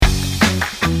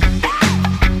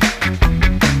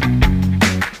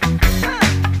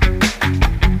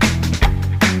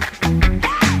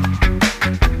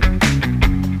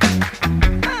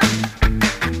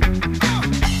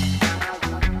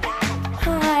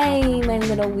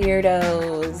little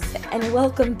weirdos, and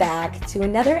welcome back to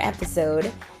another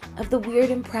episode of the Weird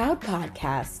and Proud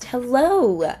podcast.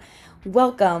 Hello,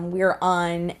 welcome. We're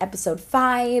on episode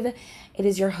 5. It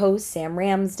is your host, Sam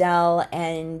Ramsdell,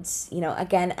 and,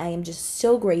 again, I am just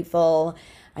so grateful.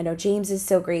 I know James is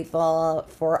so grateful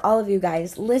for all of you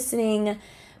guys listening,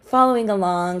 following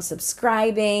along,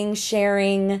 subscribing,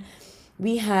 sharing.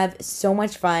 We have so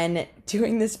much fun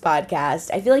doing this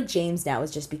podcast. I feel like James now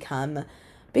has just become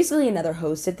basically another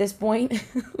host at this point.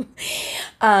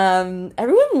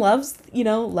 Everyone loves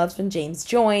when James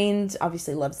joins,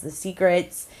 obviously loves the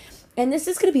secrets. And this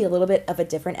is going to be a little bit of a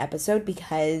different episode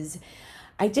because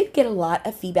I did get a lot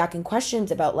of feedback and questions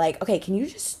about okay, can you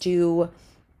just do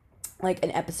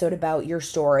an episode about your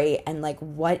story and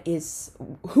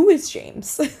who is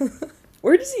James?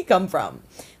 Where does he come from?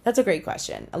 That's a great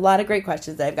question. A lot of great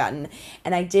questions that I've gotten.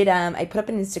 And I did, I put up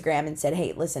an Instagram and said,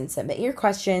 hey, listen, submit your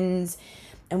questions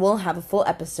and we'll have a full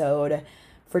episode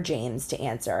for James to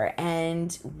answer.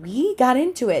 And we got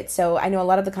into it. So I know a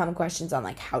lot of the common questions on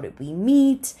how did we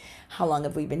meet? How long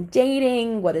have we been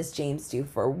dating? What does James do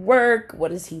for work?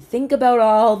 What does he think about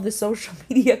all the social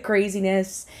media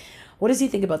craziness? What does he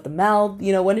think about the mouth?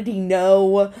 When did he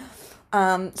know?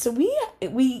 So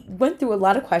we went through a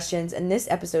lot of questions, and this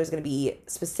episode is going to be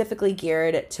specifically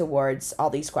geared towards all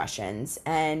these questions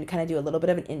and kind of do a little bit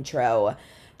of an intro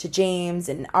to James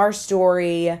and our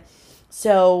story.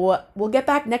 So we'll get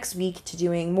back next week to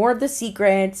doing more of the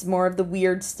secrets, more of the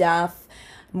weird stuff,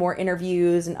 more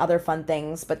interviews and other fun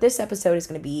things. But this episode is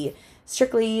going to be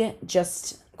strictly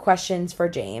just questions for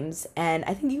James, and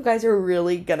I think you guys are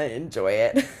really gonna enjoy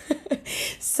it.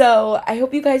 So I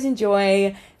hope you guys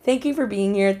enjoy. Thank you for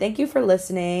being here. Thank you for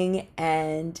listening,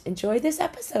 and enjoy this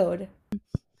episode.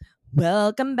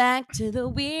 Welcome back to the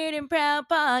Weird and Proud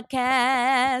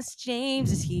podcast.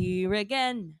 James is here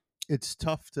again. It's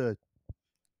tough to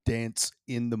dance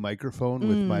in the microphone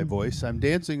with my voice. I'm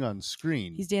dancing on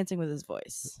screen. He's dancing with his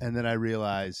voice. And then I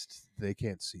realized they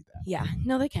can't see that. Yeah,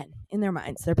 no, they can. In their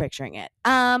minds, they're picturing it.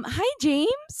 Hi,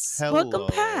 James. Hello. Welcome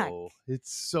back.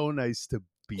 It's so nice to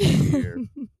be here.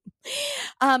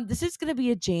 This is going to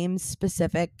be a James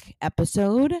specific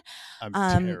episode. I'm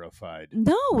terrified.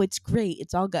 No, it's great.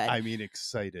 It's all good. I mean,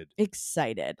 excited.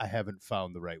 Excited. I haven't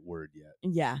found the right word yet.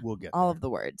 Yeah. We'll get all there. of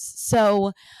the words.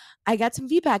 So I got some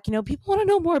feedback. People want to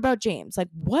know more about James.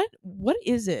 What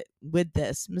is it with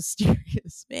this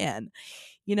mysterious man?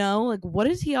 What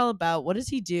is he all about? What does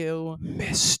he do?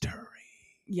 Mystery.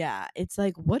 Yeah. It's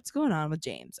what's going on with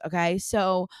James? Okay.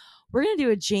 So we're going to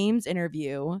do a James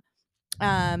interview.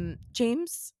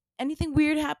 James, anything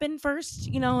weird happened first,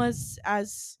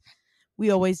 as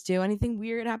we always do? Anything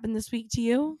weird happened this week to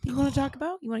you want to talk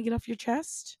about? You want to get off your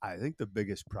chest? I think the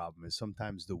biggest problem is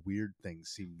sometimes the weird things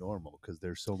seem normal because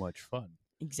they're so much fun.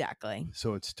 Exactly.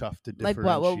 So it's tough to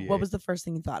differentiate. What was the first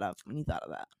thing you thought of when you thought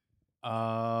of that?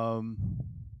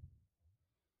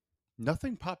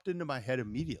 Nothing popped into my head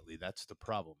immediately. That's the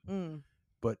problem.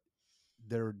 But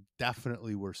there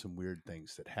definitely were some weird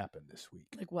things that happened this week.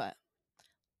 Like what?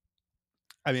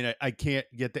 I mean, I can't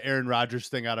get the Aaron Rodgers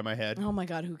thing out of my head. Oh my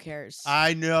God, who cares?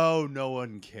 I know no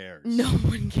one cares. No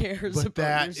one cares but about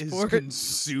that your is sport.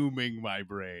 consuming my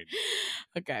brain.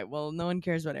 Okay, well, no one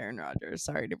cares about Aaron Rodgers.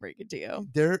 Sorry to break it to you.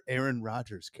 Aaron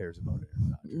Rodgers cares about Aaron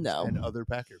Rodgers. No. And other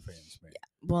Packer fans, man. Yeah.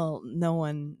 Well, no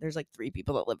one. There's 3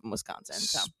 people that live in Wisconsin.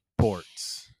 So.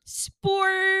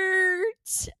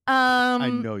 Sports. I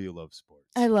know you love sports.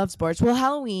 I love sports. Well,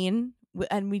 Halloween.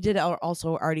 And we did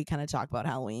also already kind of talk about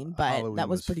Halloween, but Halloween that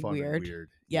was pretty fun weird. And weird.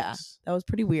 Yeah, yes. That was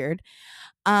pretty weird.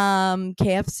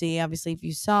 KFC, obviously, if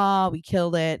you saw, we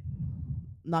killed it,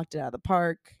 knocked it out of the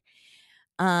park.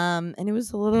 And it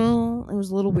was a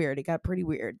little weird. It got pretty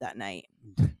weird that night.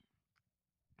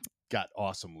 Got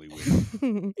awesomely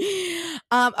weird.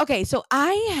 Okay, so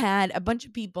I had a bunch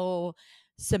of people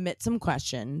submit some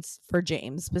questions for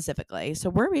James specifically. So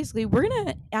we're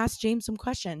gonna ask James some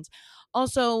questions.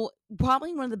 Also,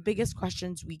 probably one of the biggest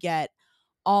questions we get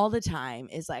all the time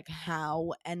is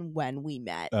how and when we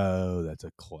met. Oh, that's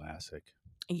a classic.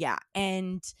 Yeah,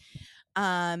 and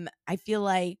I feel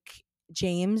like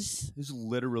James. It was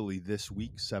literally this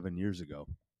week 7 years ago.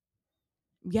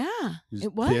 Yeah,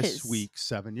 it was this week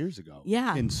 7 years ago.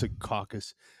 Yeah, in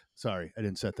Secaucus. Sorry, I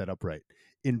didn't set that up right.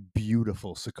 In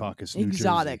beautiful Secaucus, New Jersey.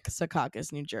 Exotic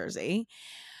Secaucus, New Jersey.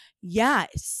 Yeah,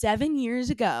 7 years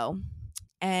ago.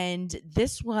 And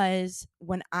this was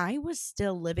when I was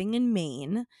still living in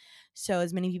Maine. So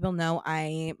as many people know,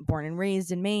 I born and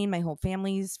raised in Maine. My whole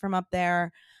family's from up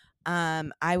there.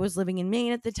 I was living in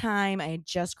Maine at the time. I had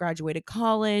just graduated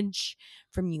college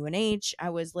from UNH. I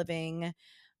was living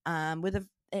with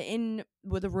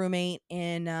with a roommate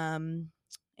in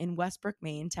Westbrook,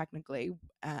 Maine. Technically,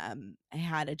 I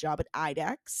had a job at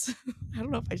IDEX. I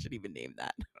don't know if I should even name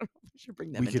that. I don't know if I should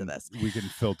bring them into this. We can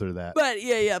filter that. But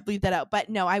yeah, bleep that out. But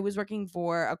no, I was working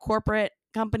for a corporate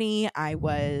company. I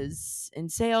was in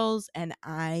sales, and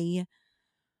I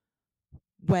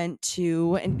went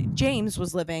to, and James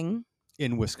was living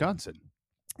in Wisconsin.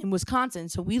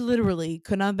 So we literally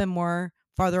could not have been more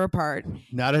farther apart.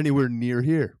 Not anywhere near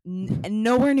here.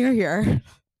 Nowhere near here.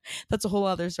 That's a whole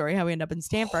other story, how we end up in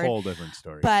Stanford. Whole different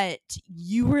story. But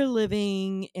you were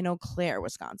living in Eau Claire,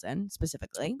 Wisconsin,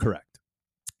 specifically. Correct.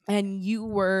 And you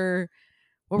were,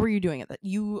 what were you doing at that?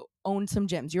 You owned some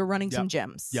gyms. You were running some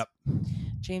gyms. Yep.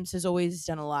 James has always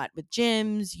done a lot with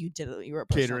gyms. You were a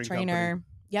personal trainer. Company.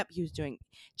 Yep. He was doing,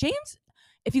 James,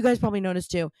 if you guys probably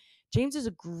noticed too, James is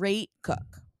a great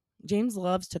cook. James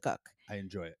loves to cook. I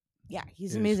enjoy it. Yeah.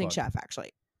 He's an amazing chef,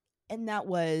 actually. And that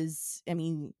was, I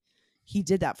mean, he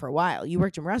did that for a while. You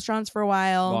worked in restaurants for a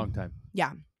while. Long time.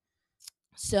 Yeah.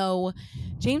 So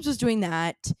James was doing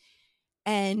that.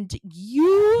 And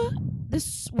you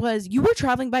were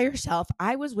traveling by yourself.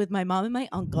 I was with my mom and my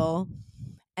uncle.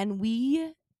 And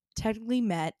we technically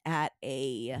met at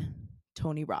a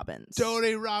Tony Robbins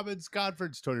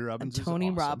conference. Tony Robbins is Tony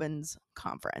awesome. Robbins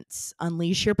conference.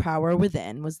 Unleash Your Power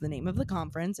Within was the name of the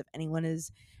conference, if anyone has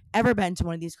ever been to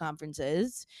one of these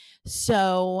conferences.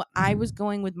 So I was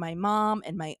going with my mom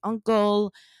and my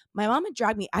uncle. My mom had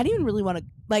dragged me. I didn't even really want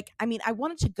to, I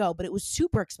wanted to go, but it was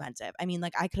super expensive.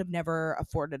 I could have never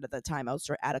afforded it at the time. I was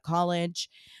out of college.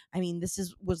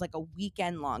 This was like a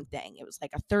weekend long thing. It was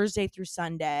like a Thursday through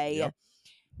Sunday. Yep.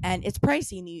 And it's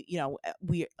pricey. And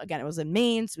it was in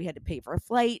Maine, so we had to pay for a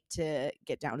flight to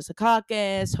get down to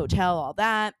Secaucus, hotel, all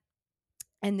that.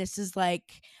 And this is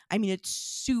it's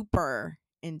super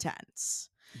intense.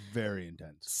 Very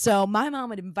intense. So my mom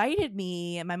had invited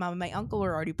me, and my mom and my uncle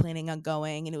were already planning on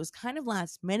going, and it was kind of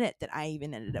last minute that I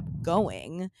even ended up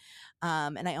going.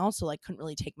 And I also couldn't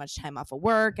really take much time off of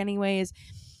work anyways.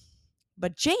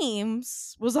 But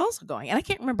James was also going, and I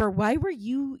can't remember, why were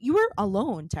you were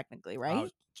alone technically, right?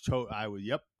 I was,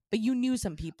 yep. But you knew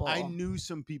some people. I knew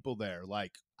some people there.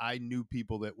 I knew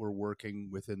people that were working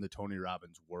within the Tony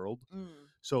Robbins world.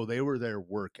 So they were there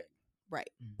working. Right.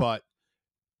 But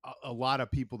a lot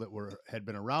of people that had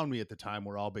been around me at the time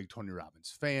were all big Tony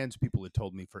Robbins fans. People had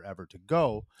told me forever to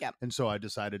go. Yep. And so I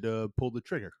decided to pull the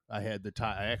trigger. I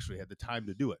actually had the time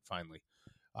to do it finally.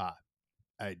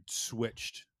 I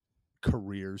switched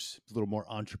careers, a little more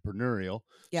entrepreneurial.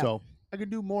 Yep. So I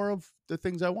could do more of the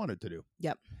things I wanted to do.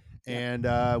 Yep. And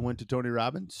I went to Tony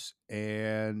Robbins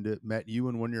and met you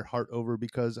and won your heart over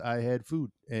because I had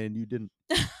food and you didn't.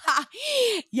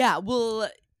 Yeah. Well,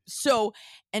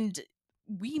 and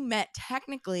we met,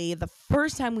 technically, the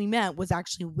first time we met was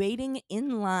actually waiting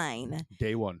in line.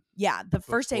 Day one. Yeah. The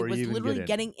first day was literally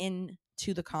getting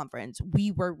into the conference.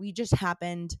 We just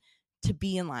happened to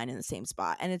be in line in the same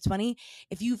spot. And it's funny,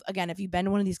 if you've been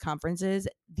to one of these conferences,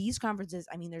 there's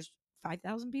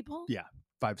 5,000 people. Yeah.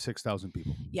 5,000-6,000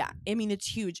 people. Yeah. It's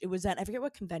huge. It was at, I forget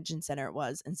what convention center it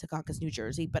was in Secaucus, New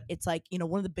Jersey, but it's one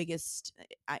of the biggest,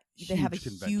 they have a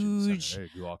huge,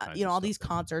 all these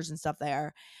concerts and stuff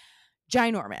there.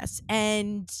 Ginormous.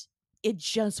 And it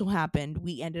just so happened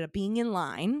we ended up being in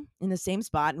line in the same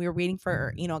spot, and we were waiting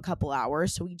for, a couple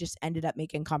hours. So we just ended up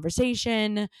making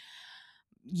conversation.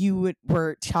 You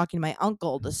were talking to my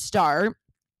uncle to start.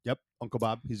 Yep. Uncle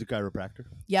Bob. He's a chiropractor.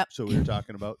 Yep. So we were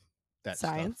talking about that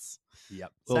science. Stuff.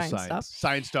 Yep. Little science stuff.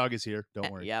 Science dog is here. Don't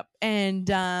worry. Yep.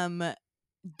 And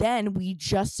then we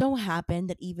just so happened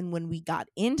that even when we got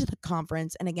into the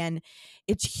conference, and again,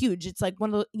 it's huge. It's like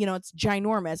one of the, it's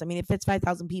ginormous. It fits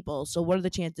 5,000 people. So what are the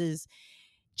chances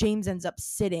James ends up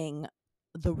sitting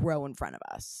the row in front of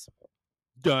us?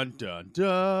 Dun, dun,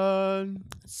 dun.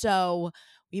 So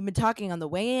we've been talking on the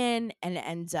way in, and it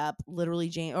ends up literally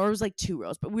James, or it was 2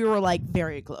 rows, but we were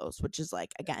very close, which is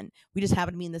again, we just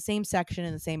happened to be in the same section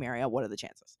in the same area. What are the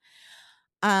chances?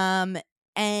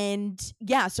 And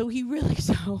yeah, so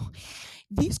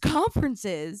these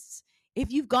conferences, if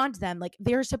you've gone to them,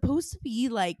 they're supposed to be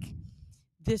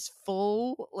this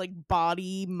full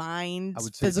body, mind,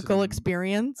 physical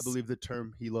experience. I believe the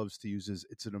term he loves to use is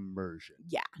it's an immersion.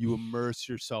 Yeah. You immerse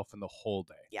yourself in the whole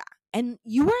day. Yeah. And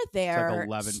you were there. It's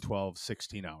 11, 12,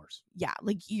 16 hours. Yeah.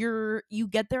 You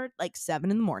get there at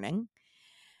 7 a.m.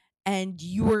 and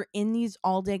you were in these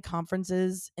all day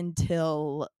conferences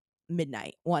until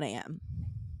midnight, 1 a.m.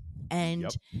 And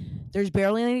there's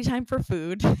barely any time for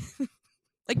food.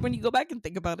 When you go back and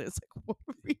think about it, it's what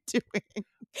were we doing?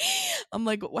 I'm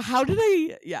like, how did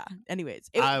I? Yeah. Anyways,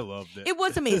 I loved it. It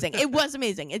was amazing. It was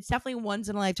amazing. It's definitely a once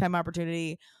in a lifetime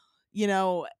opportunity,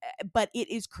 but it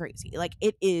is crazy. Like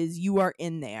it is, you are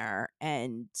in there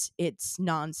and it's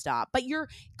nonstop, but you're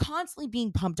constantly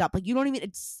being pumped up. Like you don't even,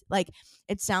 it's like,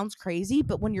 it sounds crazy,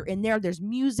 but when you're in there, there's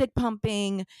music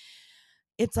pumping.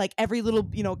 It's like every little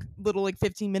like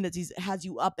 15 minutes, he has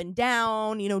you up and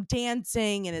down,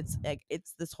 dancing. And it's like,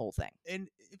 it's this whole thing. And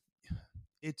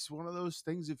it's one of those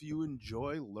things, if you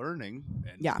enjoy learning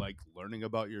and like learning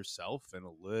about yourself and a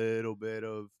little bit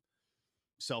of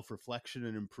self-reflection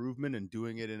and improvement and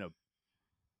doing it in a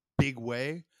big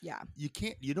way,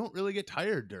 you don't really get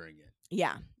tired during it.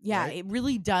 Yeah right? It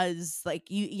really does. Like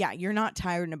you're not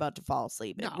tired and about to fall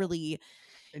asleep. No. It really,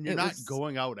 and you're not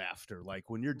going out after, like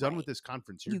when you're done with this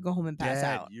conference, you go home and pass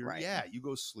out. You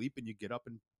go sleep and you get up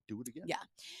and do it again.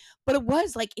 But it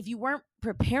was like, if you weren't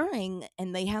preparing,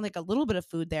 and they had like a little bit of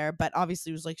food there, but obviously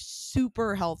it was like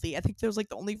super healthy. I think there was like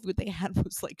the only food they had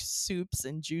was like soups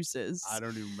and juices. I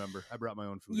don't even remember. I brought my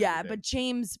own food. Yeah, but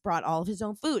James brought all of his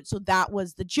own food. So that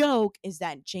was the joke, is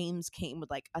that James came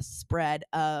with like a spread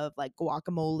of like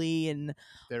guacamole, and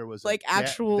there was like there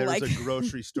was a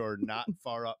grocery store not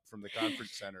far up from the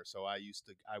conference center. So I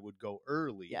would go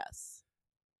early. Yes.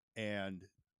 And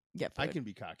I can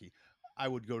be cocky. I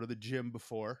would go to the gym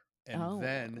before, and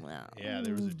then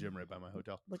there was a gym right by my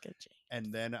hotel. Look at you.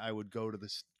 And then I would go to the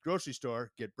grocery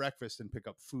store, get breakfast, and pick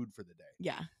up food for the day.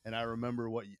 Yeah. And I remember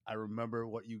what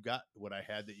you got, what I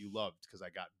had that you loved, because I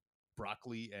got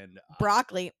broccoli and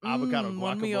avocado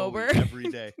guacamole every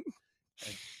day.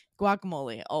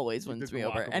 Guacamole always wins me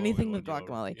over. Anything with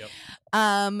guacamole.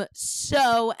 Yep.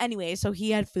 So anyway, so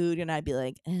he had food, and I'd be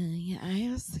like, I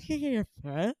was here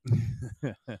for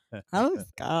it. Oh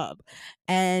God.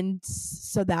 And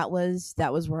so that was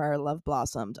where our love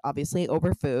blossomed, obviously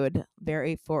over food,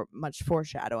 very much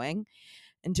foreshadowing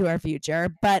into our future.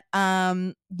 But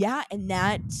and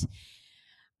that,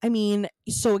 I mean,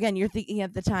 so again, you're thinking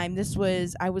at the time,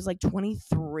 I was like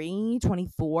 23,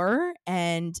 24,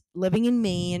 and living in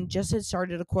Maine, just had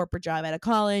started a corporate job out of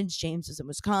college. James was in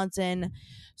Wisconsin.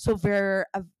 So for,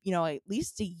 at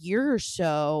least a year or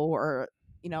so, or,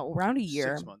 around a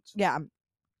year. 6 months. Yeah.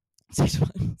 6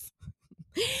 months.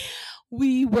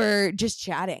 We were just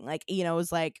chatting. Like, it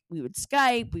was like, we would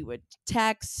Skype, we would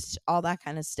text, all that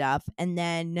kind of stuff. And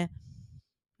then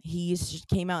he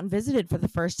came out and visited for the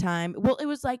first time. Well, it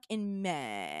was like in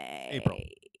April.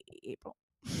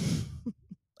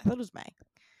 I thought it was May.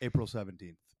 April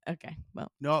 17th. Okay.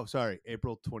 Well. No, sorry.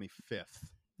 April 25th.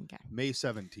 Okay. May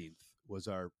 17th was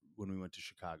when we went to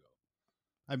Chicago.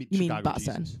 I mean, you Chicago, mean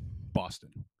Boston. Jesus.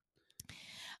 Boston.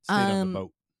 Stayed on the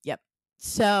boat. Yep.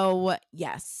 So,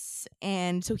 yes.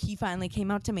 And so he finally came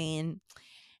out to Maine,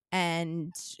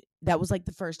 and that was like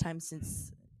the first time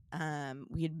since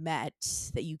we had met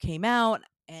that you came out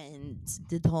and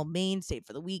did the whole Maine, stayed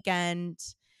for the weekend,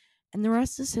 and the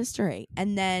rest is history.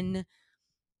 And then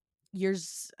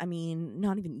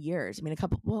not even years. I mean,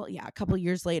 a couple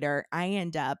years later, I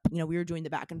end up, we were doing the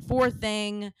back and forth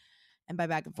thing. And by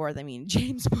back and forth, I mean,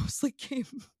 James mostly came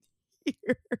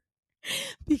here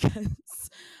because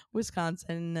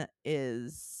Wisconsin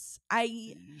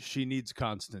she needs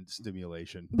constant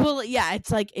stimulation. Well, yeah, it's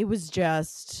like, it was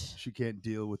just, she can't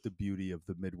deal with the beauty of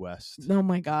the Midwest. Oh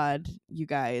my God, you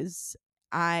guys,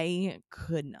 I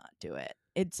could not do it.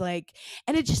 It's like,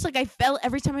 and it's just like, I felt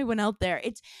every time I went out there,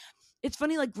 it's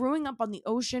funny, like growing up on the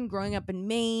ocean, growing up in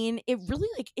Maine, it really,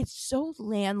 like, it's so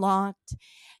landlocked.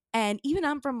 And even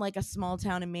I'm from like a small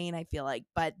town in Maine, I feel like,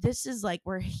 but this is like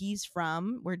where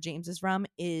James is from,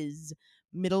 is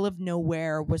middle of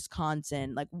nowhere,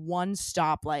 Wisconsin, like one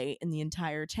stoplight in the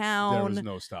entire town. There was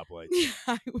no stoplight.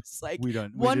 I was like,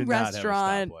 one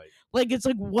restaurant. Like, it's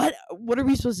like, what are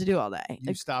we supposed to do all day?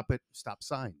 You stop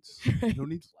signs. You don't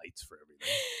need lights for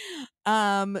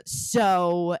everything.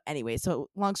 So anyway,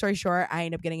 long story short, I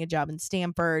end up getting a job in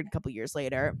Stamford a couple years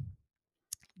later.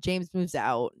 James moves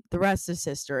out. The rest is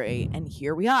history. And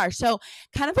here we are. So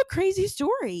kind of a crazy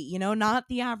story, not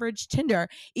the average Tinder.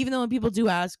 Even though when people do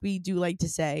ask, we do like to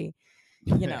say,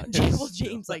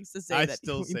 James likes to say I that. I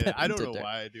still say it. I don't know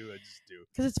why I do. I just do.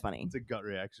 Because it's funny. It's a gut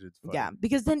reaction. It's funny. Yeah.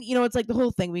 Because then, it's like the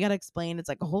whole thing. We got to explain. It's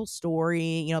like a whole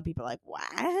story. People are like, what?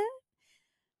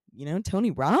 Tony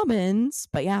Robbins.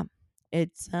 But yeah,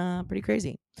 it's pretty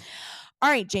crazy. All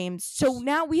right, James. So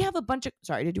now we have a bunch of...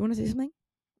 Sorry, did you want to say something?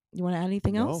 You want to add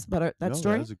anything else about that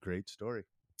story? That was a great story.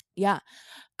 Yeah.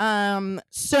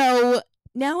 So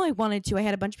now I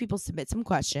had a bunch of people submit some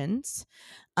questions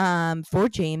for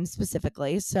James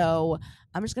specifically. So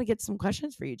I'm just going to get some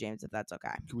questions for you, James, if that's okay.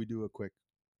 Can we do a quick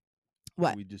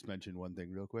What? Can we just mention one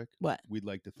thing real quick? What? We'd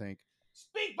like to thank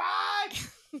Speak Pipe.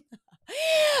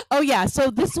 Oh yeah,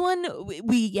 so this one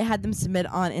we had them submit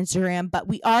on Instagram, but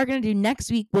we are gonna do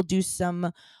next week. We'll do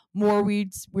some more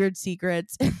weird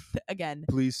secrets again.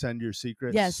 Please send your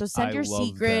secrets. Yeah, so send your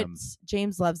secrets. Them.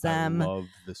 James loves them. I love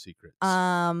the secrets.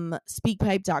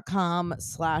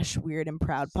 Speakpipe.com/weird and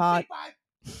proud pod.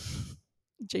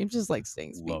 James just likes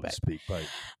saying SpeakPipe.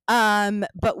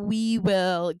 But we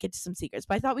will get to some secrets.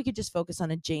 But I thought we could just focus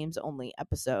on a James only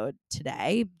episode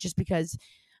today, just because,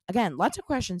 again, lots of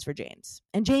questions for James.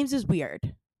 And James is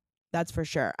weird. That's for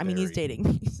sure. I mean, he's dating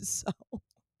me, so.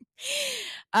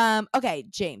 Okay,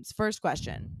 James, first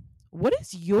question. What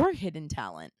is your hidden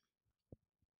talent?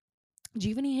 Do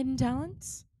you have any hidden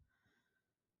talents?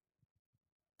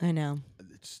 I know.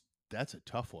 That's a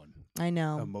tough one. I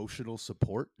know. Emotional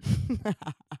support?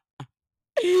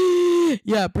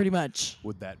 Yeah, pretty much.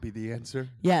 Would that be the answer?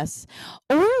 Yes.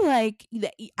 Or like,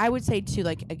 I would say too,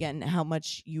 like, again, how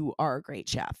much you are a great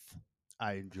chef.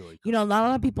 I enjoy cooking. You know, not a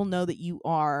lot of people know that you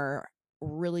are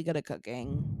really good at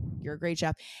cooking. You're a great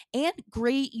chef. And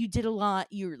great, you did a lot.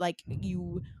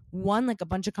 You won like a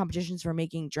bunch of competitions for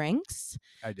making drinks.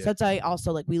 I did. So that's why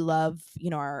also like we love, you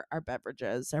know, our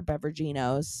beverages, our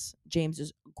beveraginos. James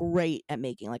is great at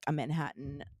making like a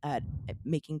Manhattan, at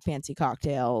making fancy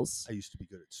cocktails. I used to be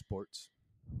good at sports.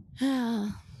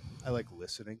 I like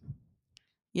listening.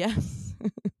 Yes.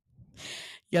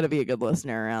 You gotta be a good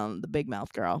listener around the big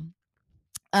mouth girl.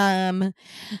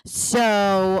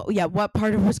 So yeah, what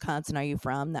part of Wisconsin are you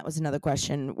from? That was another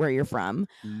question. Where you're from?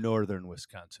 Northern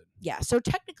Wisconsin. Yeah. So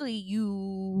technically,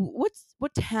 what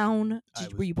town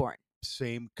were you born?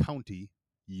 Same county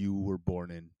you were born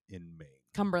in Maine.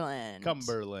 Cumberland,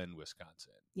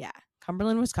 Wisconsin. Yeah,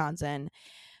 Cumberland, Wisconsin.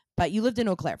 But you lived in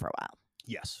Eau Claire for a while.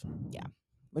 Yes. Yeah,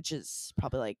 which is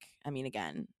probably like, I mean,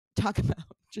 again, talk about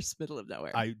just middle of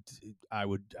nowhere. I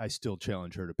still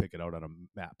challenge her to pick it out on a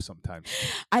map sometimes.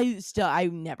 I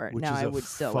never. Which no, is I a would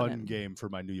still fun game for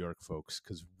my New York folks,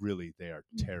 because really they are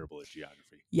terrible at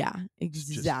geography. Yeah,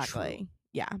 exactly.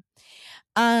 Yeah.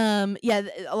 Yeah,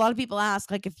 a lot of people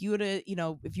ask, like, if you were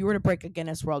to break a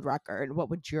Guinness World Record, what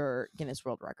would your Guinness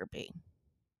World Record be?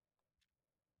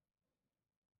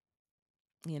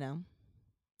 You know?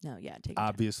 No, yeah.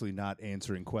 Obviously not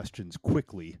answering questions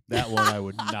quickly. That one I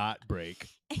would not break.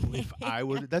 If I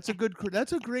were, that's a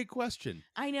great question.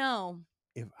 I know.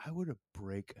 If I were to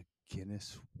break a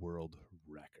Guinness World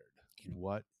Record,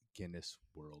 what Guinness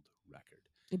World Record?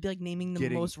 It'd be like naming the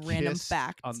most random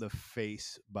fact on the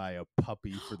face by a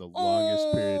puppy for the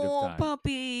longest period of time.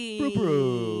 Puppy.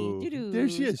 Boo-boo. There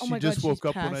she is. She just woke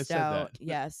up when I said that.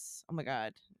 Yes. Oh my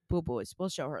God. Boo boo. We'll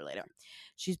show her later.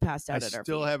 She's passed out at our feet. I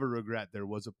still have a regret. There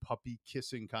was a puppy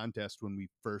kissing contest when we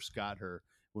first got her.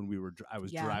 When I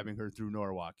was driving her through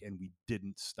Norwalk, and we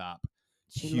didn't stop.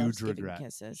 Huge regret.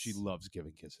 She loves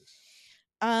giving kisses.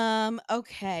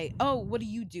 Okay. Oh, what do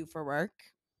you do for work?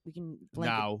 We can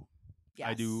now.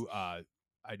 Yes. I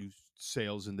do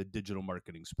sales in the digital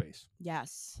marketing space.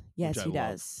 Yes, he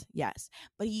does. Yes,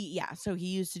 but so he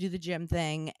used to do the gym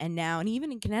thing, and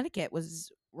even in Connecticut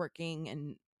was working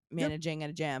and managing at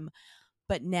a gym.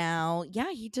 But now,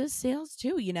 he does sales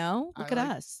too. You know, look at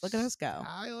us go.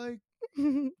 I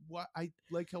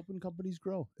like helping companies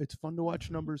grow. It's fun to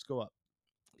watch numbers go up.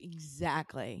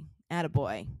 Exactly.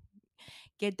 Attaboy.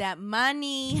 Get that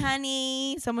money,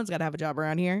 honey. Someone's got to have a job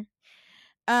around here.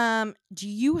 Do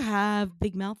you have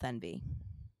big mouth envy?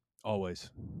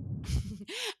 Always.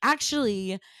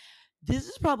 Actually, this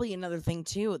is probably another thing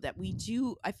too that we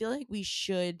do. I feel like we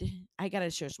should. I gotta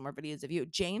share some more videos of you.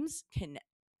 James can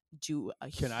do a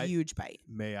huge bite.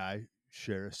 May I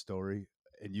share a story?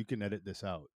 And you can edit this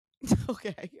out.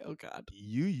 Okay. Oh God.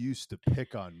 You used to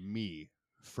pick on me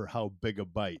for how big a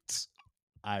bites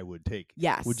I would take.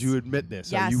 Yes. Would you admit this?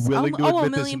 Yes. Are you willing to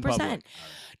admit this in public? Right.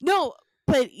 No.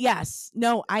 But yes,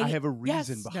 no, I have a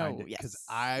reason behind it, because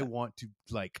I want to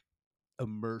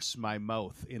immerse my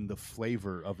mouth in the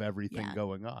flavor of everything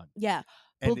going on. Yeah.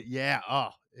 And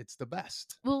it's the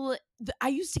best. Well, I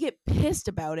used to get pissed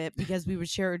about it because we would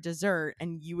share a dessert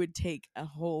and you would take a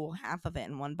whole half of it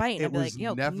in one bite. And I'd be like,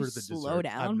 yo, never can you the slow dessert.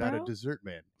 down, I'm not bro? a dessert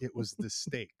man. It was the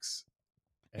steaks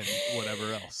and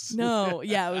whatever else. No,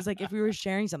 yeah, it was like if we were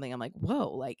sharing something, I'm like, whoa,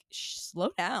 like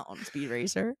slow down, Speed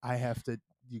Racer.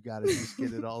 You got to just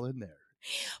get it all in there.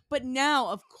 But now,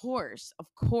 of course.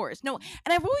 No,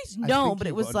 and I've always known, but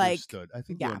it was understood. I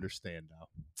think you understand now.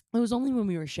 It was only when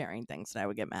we were sharing things that I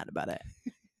would get mad about it.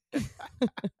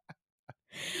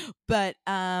 But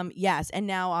yes, and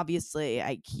now obviously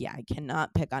I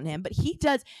cannot pick on him, but he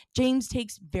does. James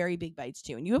takes very big bites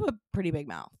too, and you have a pretty big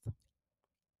mouth.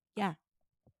 Yeah.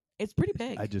 It's pretty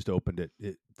big. I just opened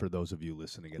it for those of you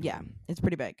listening at home. It's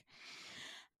pretty big.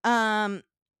 How's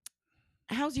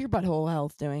your butthole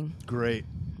health doing? Great.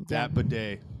 That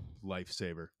bidet,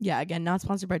 lifesaver. Yeah, again, not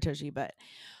sponsored by Tushy, but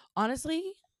honestly,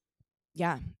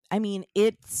 yeah. I mean,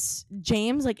 it's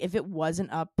James, like if it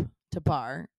wasn't up to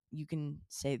par, you can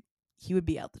say he would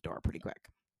be out the door pretty quick.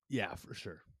 Yeah, for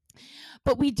sure.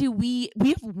 But we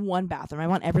have one bathroom. I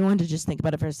want everyone to just think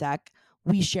about it for a sec.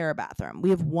 We share a bathroom.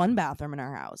 We have one bathroom in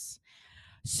our house.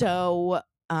 So,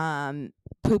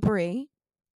 Poopery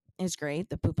is great,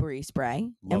 the Poopery spray.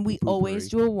 Love and we Poopery. always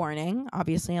do a warning.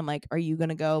 Obviously, I'm like, are you going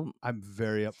to go? I'm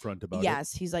very upfront about it.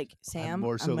 Yes, he's like, Sam, I'm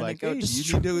more so I'm like, go hey,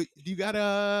 do you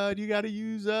gotta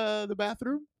use the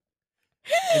bathroom?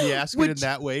 And you ask it in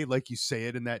that way, like you say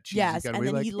it in that cheesy yes, kind of and way.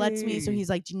 then like, he lets me. So he's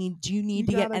like, do you need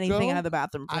to get anything out of the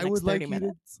bathroom for the next 30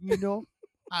 minutes?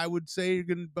 I would say you're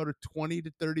getting about a 20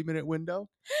 to 30 minute window.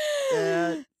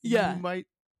 That yeah, you might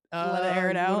let it air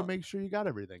it out. To make sure you got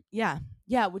everything. Yeah,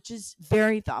 which is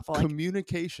very thoughtful.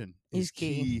 Communication is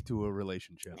key to a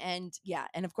relationship. And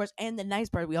and of course, and the nice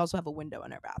part, we also have a window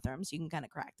in our bathroom, so you can kind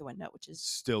of crack the window, which is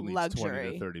still needs luxury.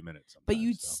 20 to 30 minutes. But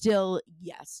you'd still,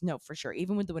 for sure,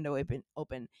 even with the window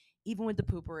open, even with the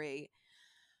Poopery.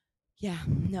 Yeah,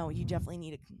 no, you definitely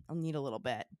need a little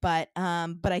bit, but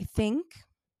I think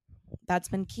that's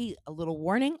been key. A little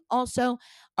warning. Also,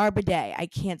 our bidet. I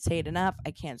can't say it enough.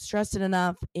 I can't stress it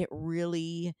enough. It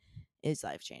really is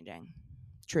life-changing.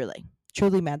 Truly,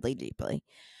 madly, deeply.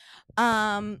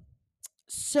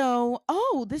 So,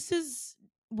 this is,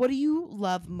 what do you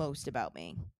love most about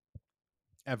me?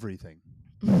 Everything.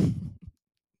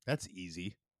 That's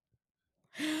easy.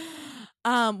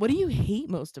 What do you hate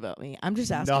most about me? I'm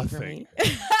just asking Nothing. for me.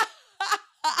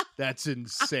 That's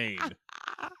insane.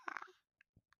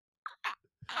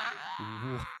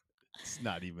 It's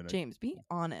not even James, be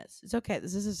honest. It's okay.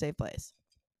 This is a safe place.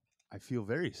 I feel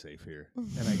very safe here,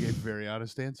 and I get very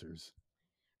honest answers.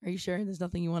 Are you sure there's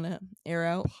nothing you want to air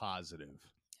out? Positive.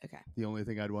 Okay. The only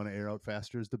thing I'd want to air out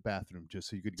faster is the bathroom, just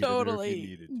so you could get in there if you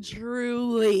needed to.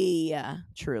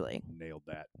 Truly. Nailed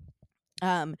that.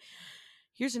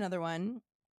 Here's another one.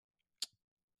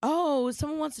 Oh,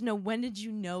 someone wants to know, when did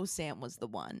you know Sam was the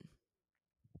one?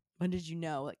 When did you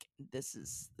know, like, this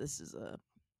is a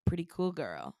pretty cool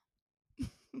girl?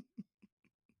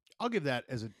 I'll give that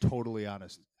as a totally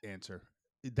honest answer.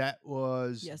 That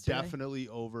was definitely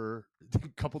over a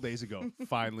couple days ago.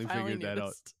 Finally figured that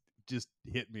out. Just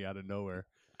hit me out of nowhere.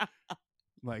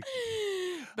 Like,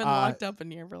 been locked up in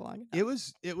here for a long time.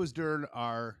 It was during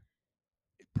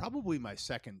probably my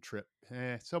second trip.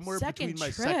 Somewhere between my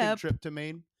second trip to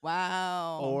Maine.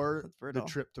 Wow. Or the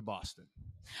trip to Boston.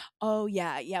 Oh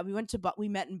yeah. We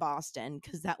met in Boston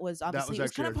because that was obviously it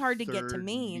was kind of hard to get to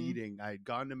Maine. Meeting. I had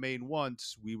gone to Maine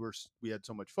once. We had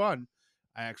so much fun.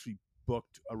 I actually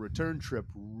booked a return trip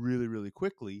really, really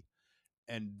quickly,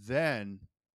 and then,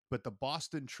 but the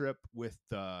Boston trip with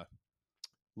the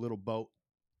little boat.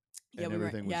 And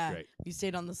everything was great. We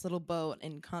stayed on this little boat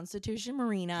in Constitution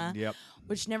Marina. Yep.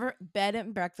 Which never bed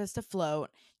and breakfast afloat.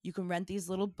 You can rent these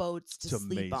little boats to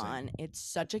sleep on. It's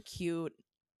such a cute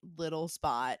little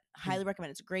spot. Highly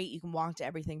recommend. It's great. You can walk to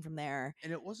everything from there.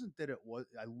 And it wasn't that it was.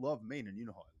 I love Maine, and you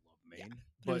know how I love Maine. Yeah,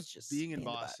 but just being in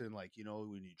Boston, like, you know,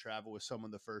 when you travel with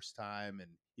someone the first time,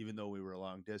 and even though we were a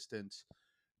long distance,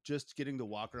 just getting to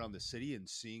walk around the city and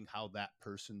seeing how that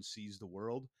person sees the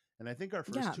world. And I think our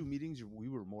first two meetings, we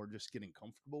were more just getting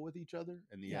comfortable with each other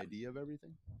and the idea of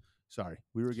everything. Sorry,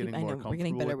 we were getting more comfortable. We're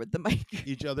getting better with the mic.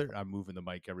 Each other. I'm moving the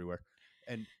mic everywhere.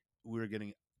 And we were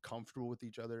getting comfortable with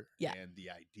each other and the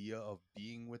idea of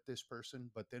being with this person.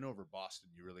 But then over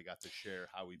Boston, you really got to share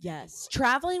how we view the world.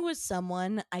 Traveling with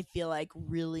someone, I feel like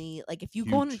really, like if you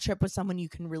go on a trip with someone, you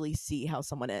can really see how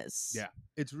someone is. Yeah,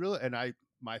 it's really, and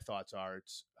my thoughts are,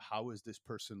 it's how is this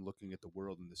person looking at the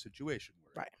world and the situation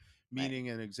we're in? Meaning,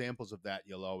 and examples of that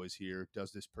you'll always hear,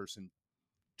 does this person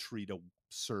treat a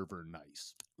server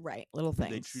nice? Right, little things.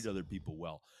 Do they treat other people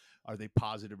well? Are they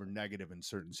positive or negative in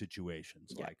certain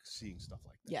situations? Like seeing stuff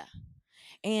like that. Yeah.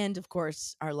 And of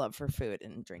course, our love for food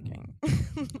and drinking.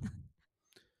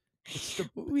 It's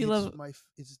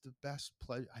the best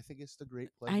pleasure. I think it's the great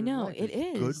pleasure. I know, it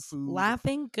is. Good food.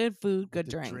 Laughing, good food, good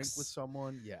drinks. Drink with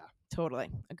someone, yeah. Totally.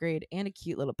 Agreed. And a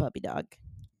cute little puppy dog.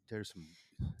 There's some.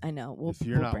 I know. If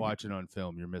you're not watching on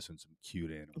film, you're missing some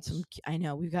cute animals. I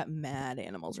know. We've got mad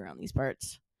animals around these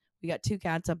parts. We got 2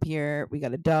 cats up here. We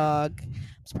got a dog.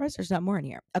 I'm surprised there's not more in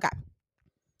here. Okay.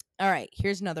 All right.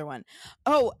 Here's another one.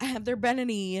 Oh, have there been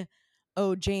any,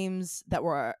 James, that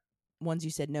were ones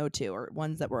you said no to, or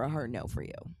ones that were a hard no for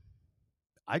you?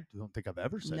 I don't think I've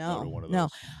ever said no to one of those. No.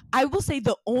 I will say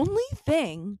the only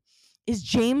thing is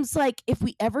James like, if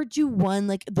we ever do one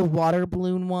like the water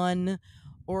balloon one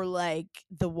or like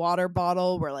the water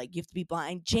bottle where like you have to be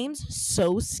blind, James is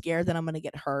so scared that I'm gonna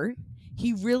get hurt.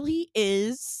 He really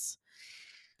is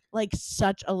like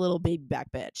such a little baby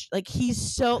back bitch. Like he's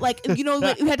so like, you know,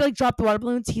 like, we had to like drop the water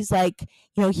balloons. He's like,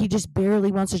 you know, he just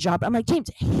barely wants to drop it. I'm like, James,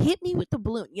 hit me with the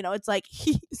balloon. You know, it's like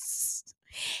he's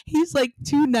like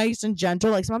too nice and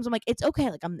gentle. Like sometimes I'm like, it's okay.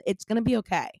 Like it's gonna be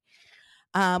okay.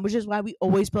 Which is why we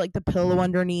always put like the pillow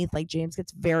underneath. Like James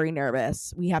gets very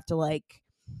nervous. We have to like,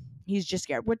 he's just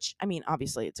scared, which I mean,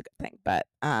 obviously it's a good thing, but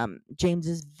James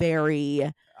is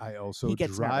very. I also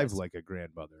drive nervous. like a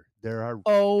grandmother. There are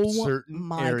certain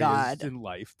my areas God. in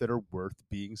life that are worth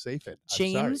being safe in.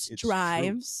 James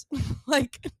drives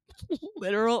like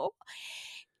literal.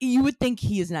 You would think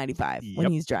he is 95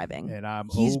 when he's driving,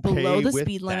 and he's okay below the with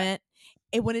speed that. limit.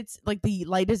 And when it's like the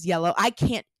light is yellow, I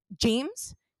can't.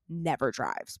 James never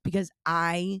drives because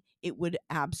it would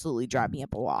absolutely drive me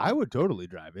up a wall. I would totally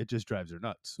drive. It just drives her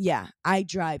nuts. Yeah, I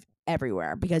drive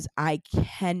everywhere because I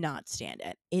cannot stand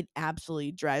it. It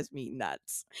absolutely drives me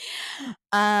nuts.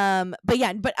 But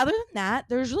yeah, but other than that,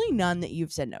 there's really none that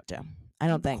you've said no to. I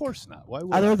don't think. Of course not. Why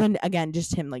would other than again,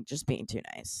 just him like just being too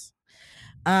nice.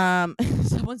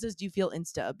 Someone says, do you feel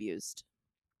Insta abused?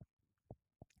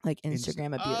 Like Instagram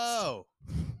abused? Oh.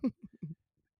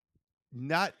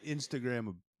 Not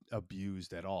Instagram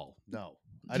abused at all. No.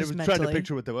 I was trying to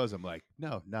picture what that was. I'm like,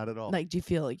 no, not at all. Like, do you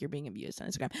feel like you're being abused on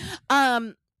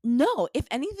Instagram? No. If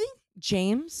anything,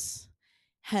 James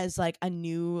has like a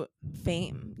new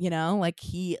fame, you know? Like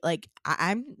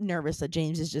I'm nervous that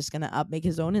James is just gonna make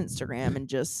his own Instagram and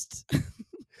just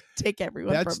take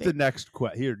everyone. That's from the me. next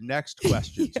next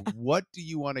questions. Yeah. What do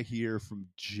you want to hear from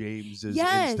James's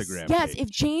Instagram page? If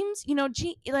James, you know,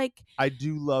 like I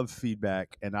do love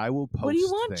feedback, and I will post. What do you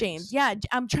want, things. James? Yeah,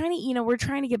 I'm trying to. You know, we're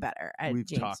trying to get better. We've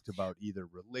James. talked about either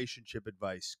relationship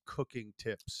advice, cooking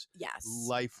tips, yes,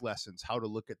 life lessons, how to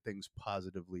look at things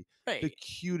positively. Right. The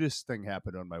cutest thing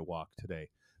happened on my walk today.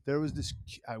 There was this.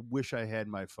 I wish I had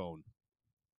my phone.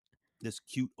 This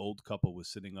cute old couple was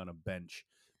sitting on a bench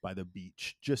by the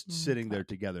beach, just sitting there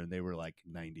together, and they were like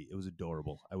 90. It was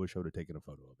adorable. I wish I would have taken a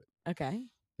photo of it. Okay.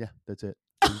 Yeah, that's it.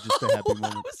 It was just a happy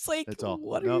moment. I was like, that's all.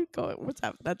 What are you going? What's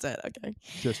happening? That's it. Okay.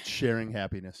 Just sharing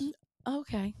happiness.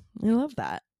 Okay. I love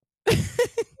that.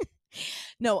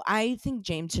 No, I think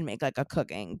James should make like a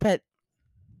cooking, but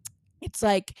it's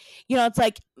like, you know,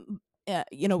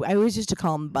 you know, I always used to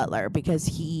call him Butler because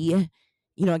he,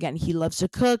 you know, again, he loves to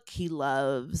cook. He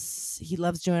loves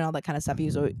doing all that kind of stuff.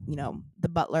 He's, you know, the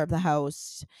butler of the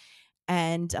house.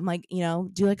 And I'm like, you know,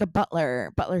 do like a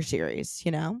butler series,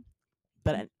 you know?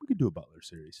 But we could do a butler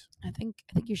series. I think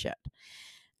you should.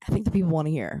 I think the people want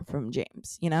to hear from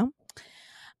James, you know?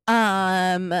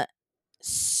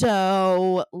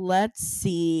 So let's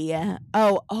see.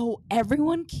 Oh,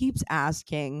 everyone keeps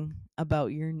asking about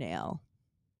your nail.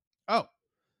 Oh.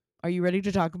 Are you ready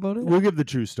to talk about it? We'll give the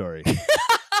true story.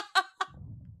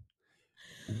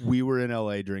 We were in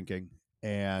LA drinking,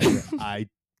 and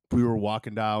we were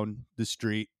walking down the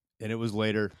street, and it was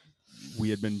later. We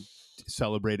had been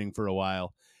celebrating for a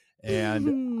while,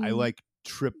 and I like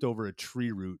tripped over a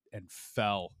tree root and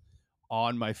fell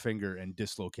on my finger and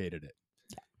dislocated it.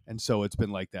 Yeah. And so it's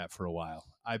been like that for a while.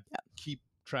 I keep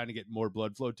trying to get more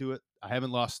blood flow to it. I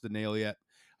haven't lost the nail yet.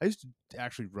 I used to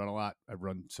actually run a lot. I've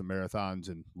run some marathons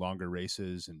and longer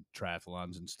races and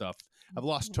triathlons and stuff. I've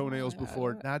lost toenails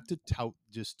before. Not to tout,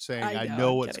 just saying I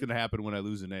know what's going to happen when I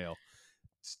lose a nail.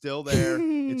 Still there.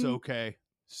 It's okay.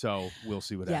 So we'll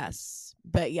see what happens. Yes.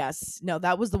 But yes. No,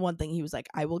 that was the one thing he was like,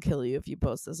 I will kill you if you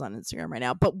post this on Instagram right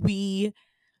now. But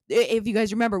if you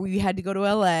guys remember, we had to go to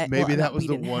LA. Maybe that was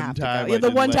the one time. Yeah,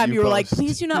 the one time you were like,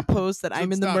 please do not post that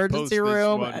I'm in the emergency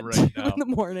room at right 2 in the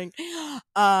morning.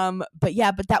 But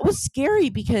that was scary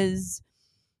because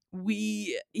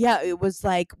it was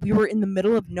like we were in the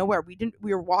middle of nowhere.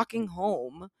 We were walking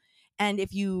home. And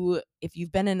if you've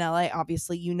been in LA,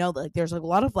 obviously, you know that like there's like a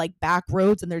lot of like back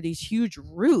roads and there are these huge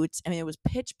roots. I mean, it was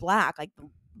pitch black. Like the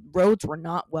roads were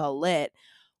not well lit.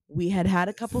 We had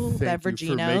a couple of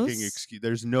beveraginos.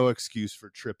 There's no excuse for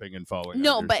tripping and falling.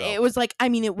 No, but it was like, I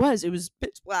mean, it was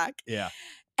pitch black. Yeah.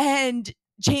 And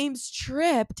James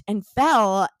tripped and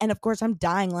fell. And of course, I'm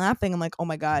dying laughing. I'm like, oh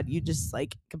my God, you just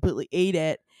like completely ate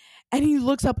it. And he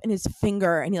looks up in his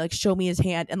finger and he like showed me his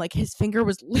hand and like his finger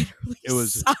was literally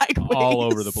sideways. All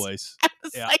over the place. I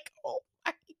was like, oh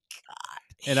my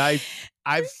God. And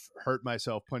I've hurt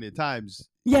myself plenty of times.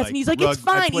 Yes, and he's like, it's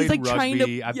fine. He's like rugby, trying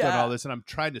to. I've done all this, and I'm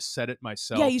trying to set it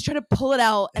myself. Yeah, he's trying to pull it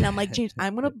out, and I'm like, James,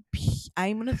 I'm gonna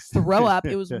throw up.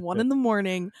 It was 1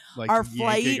 a.m. Like our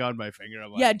flight on my finger.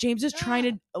 I'm like, James is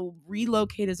trying to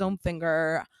relocate his own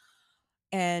finger,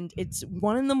 and it's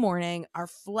 1 a.m. Our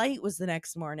flight was the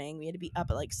next morning. We had to be up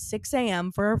at like 6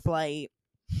 a.m. for our flight.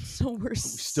 So we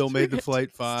still made the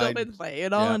flight fine. Still made the flight.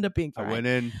 It all ended up being fine. I went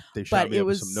in. They shot me up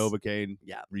with some Novocaine.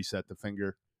 Yeah. Reset the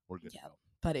finger. We're good. Yeah.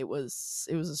 But it was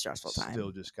a stressful time.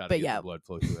 Still just got to get the blood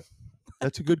flow to it.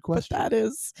 That's a good question. But that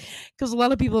is because a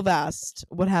lot of people have asked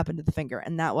what happened to the finger,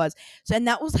 and that was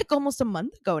like almost a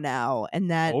month ago now.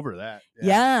 And that over that,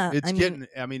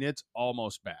 it's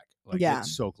almost back. Like,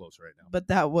 it's so close right now. But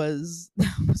that was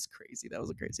crazy. That was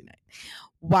a crazy night.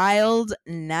 Wild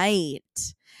night.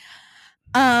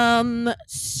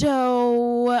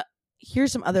 So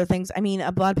here's some other things. I mean,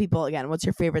 a lot of people, again, what's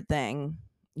your favorite thing,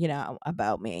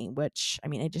 about me? Which, I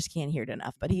mean, I just can't hear it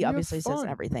enough, but he obviously says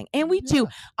everything. And we do.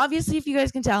 Obviously, if you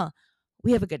guys can tell,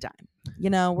 we have a good time.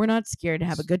 We're not scared to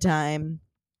have a good time.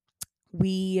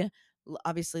 We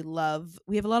obviously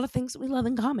we have a lot of things that we love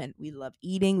in common. We love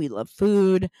eating. We love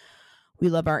food. We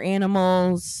love our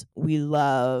animals. We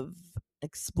love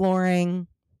exploring,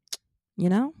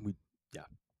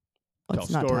 Tell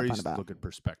stories, look at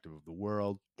perspective of the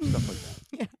world, stuff like that.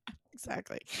 Yeah,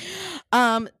 exactly.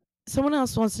 Someone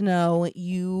else wants to know,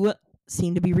 you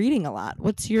seem to be reading a lot.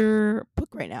 What's your book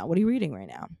right now? What are you reading right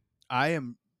now? I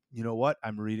am, you know what?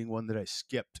 I'm reading one that I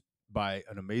skipped by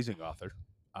an amazing author,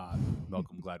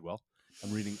 Malcolm Gladwell.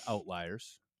 I'm reading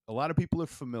Outliers. A lot of people are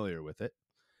familiar with it.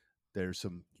 There's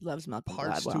some loves Malcolm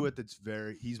parts Gladwell. to it that's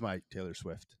he's my Taylor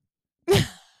Swift.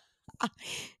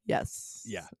 Yes.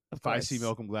 Yeah. If I see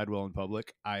Malcolm Gladwell in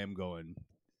public, I am going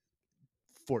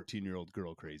 14-year-old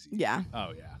girl crazy. Yeah.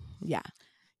 Oh, yeah. Yeah.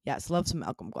 Yes. Love some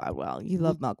Malcolm Gladwell. You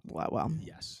love Malcolm Gladwell.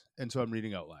 Yes. And so I'm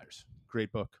reading Outliers.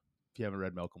 Great book. If you haven't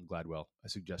read Malcolm Gladwell, I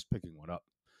suggest picking one up.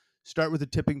 Start with a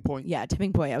Tipping Point. Yeah.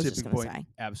 Tipping Point. I was just going to say.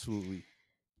 Absolutely.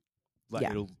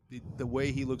 Yeah. The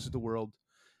way he looks at the world,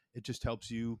 it just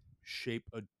helps you shape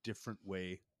a different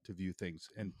way to view things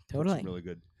and put some really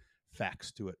good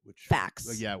facts to it.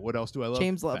 Facts. Yeah. What else do I love?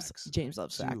 James loves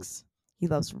facts. He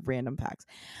loves random facts.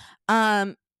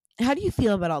 How do you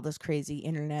feel about all this crazy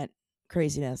internet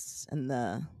craziness and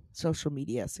the social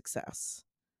media success?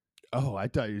 Oh, I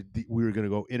thought we were going to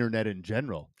go internet in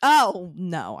general. Oh,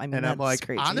 no. I mean, and I'm like,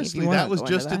 crazy. Honestly, that was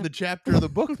just in the chapter of the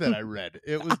book that I read.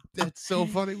 That's so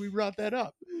funny we brought that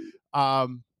up. I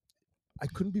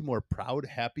couldn't be more proud,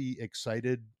 happy,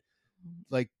 excited,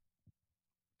 like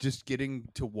just getting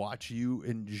to watch you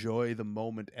enjoy the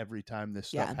moment every time this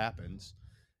stuff happens,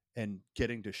 and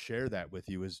getting to share that with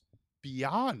you is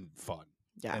beyond fun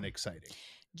and exciting.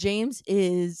 James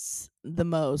is the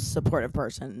most supportive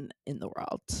person in the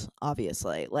world,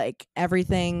 obviously. Like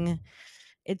everything,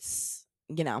 it's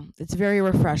very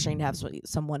refreshing to have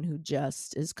someone who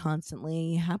just is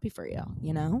constantly happy for you,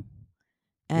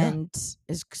 and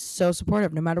is so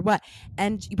supportive no matter what.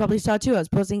 And you probably saw too, I was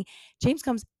posting, James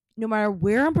comes no matter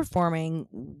where I'm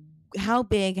performing, how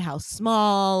big, how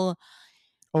small.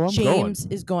 James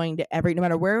is going to no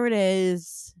matter where it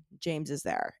is, James is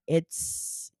there.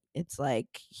 It's like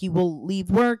he will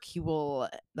leave work. He will,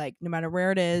 like, no matter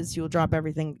where it is, he will drop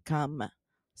everything to come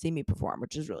see me perform,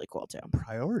 which is really cool too.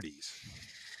 Priorities.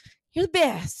 You're the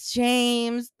best,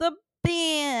 James. The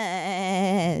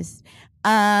best.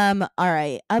 All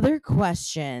right. Other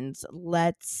questions.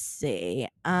 Let's see.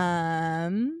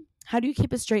 How do you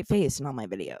keep a straight face in all my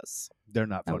videos? They're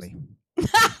not funny.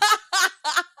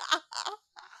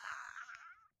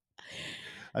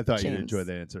 I thought you'd enjoy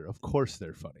the answer. Of course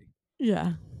they're funny.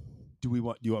 Yeah. Do you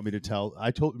want me to tell?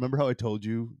 Remember how I told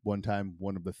you one time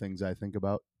one of the things I think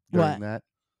about during that?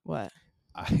 What?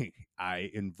 I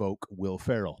invoke Will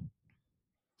Ferrell.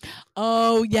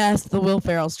 Oh, yes, the Will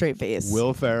Ferrell straight face.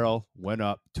 Will Ferrell went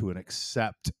up to an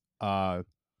accept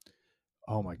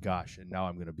oh my gosh, and now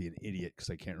I'm going to be an idiot because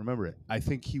I can't remember it. I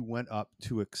think he went up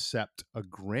to accept a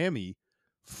Grammy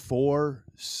for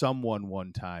someone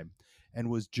one time and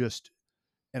was just,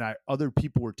 and other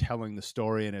people were telling the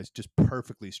story, and it's just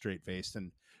perfectly straight-faced.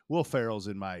 And Will Ferrell's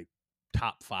in my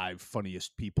top 5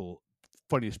 funniest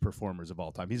performers of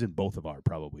all time. He's in both of our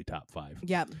probably top 5.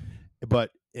 Yeah.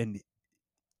 But, and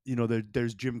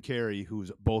there's Jim Carrey, who's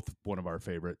both one of our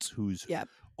favorites, who's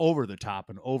over the top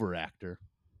and over actor.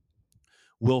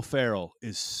 Will Ferrell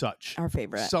is such our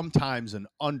favorite, sometimes an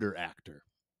under actor.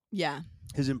 Yeah.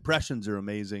 His impressions are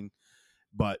amazing,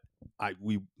 but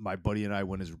my buddy and I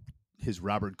went his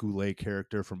Robert Goulet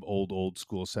character from old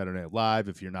school Saturday Night Live.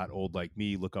 If you're not old like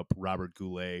me, look up Robert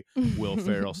Goulet, Will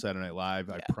Ferrell, Saturday Night Live.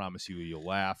 I promise you'll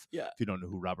laugh. Yeah. If you don't know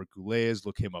who Robert Goulet is,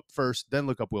 look him up first, then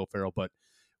look up Will Ferrell. But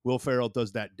Will Ferrell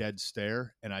does that dead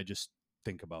stare, and I just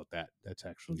think about that. That's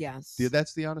actually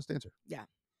that's the honest answer. Yeah.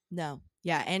 No.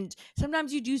 Yeah. And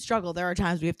sometimes you do struggle. There are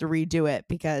times we have to redo it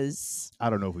because I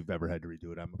don't know if we've ever had to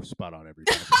redo it. I'm spot on every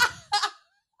time.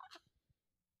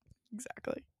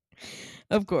 Exactly.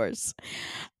 Of course.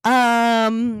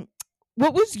 What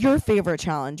was your favorite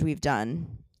challenge we've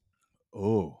done?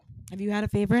 Oh. Have you had a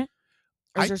favorite?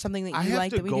 Or is there something that you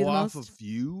like that we do the most? I have to go off of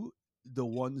you, the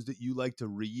ones that you like to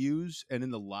reuse, and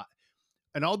in the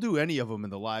and I'll do any of them in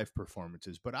the live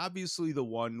performances, but obviously the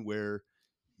one where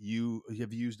you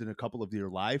have used in a couple of your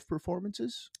live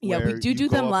performances. Yeah, we do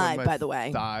them live, by the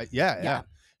way. Yeah.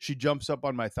 She jumps up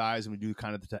on my thighs and we do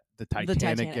kind of the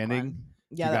Titanic ending. One.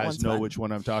 Yeah, you that guys one's know fun. which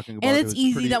one I'm talking about. And it's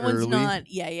easy. That early. One's not.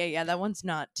 Yeah. That one's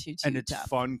not too and it's tough.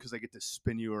 fun because I get to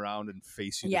spin you around and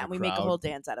face you. Yeah, to the we crowd. make a whole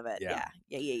dance out of it. Yeah.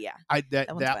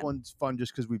 That one's fun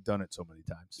just because we've done it so many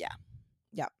times. Yeah.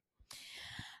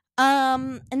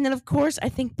 And then of course I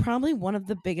think probably one of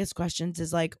the biggest questions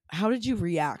is like, how did you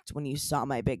react when you saw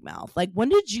my big mouth? Like, when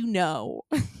did you know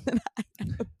that I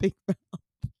had a big mouth?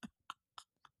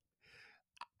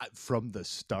 From the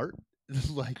start.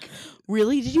 Like,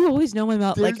 really? Did you always know my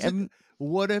mouth? Like,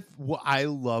 I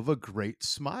love a great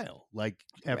smile. Like,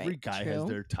 every guy true. has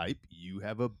their type. You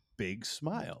have a big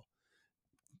smile,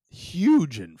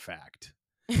 huge, in fact.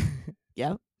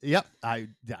 Yep. I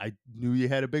knew you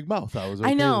had a big mouth.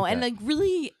 I know, and like,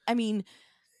 really, I mean,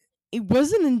 it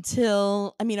wasn't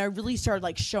until I really started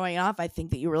like showing off. I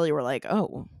think that you really were like,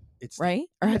 oh, it's right,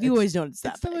 or have you always noticed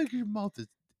that? It's not like your mouth is.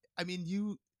 I mean,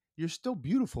 you're still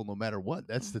beautiful no matter what.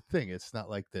 That's the thing. It's not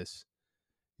like this.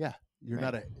 Yeah, you're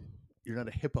not a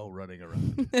hippo running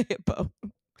around. A hippo.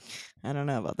 I don't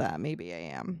know about that. Maybe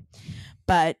I am.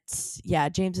 But yeah,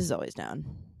 James is always known.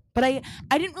 But I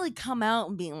didn't really come out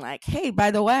and being like, hey,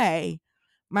 by the way,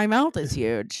 my mouth is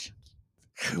huge.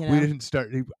 You know? We didn't start.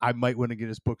 I might want to get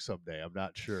his book someday. I'm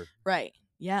not sure. Right.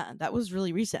 Yeah, that was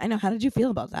really recent. I know. How did you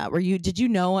feel about that? Did you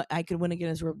know I could win a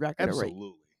Guinness World Record?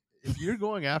 Absolutely. If you're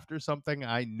going after something,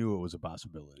 I knew it was a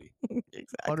possibility.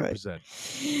 Exactly.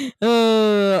 100%.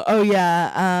 Oh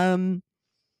yeah.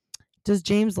 Does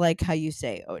James like how you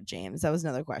say "Oh James"? That was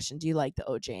another question. Do you like the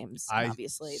 "Oh James"?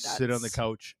 Obviously, sit on the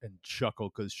couch and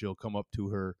chuckle because she'll come up to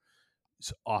her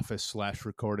office /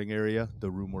 recording area,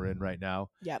 the room we're in right now.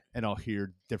 Yep. And I'll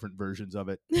hear different versions of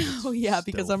it. Oh yeah,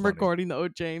 because I'm funny. recording the "Oh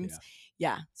James."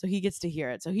 Yeah, so he gets to hear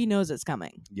it, so he knows it's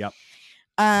coming. Yep.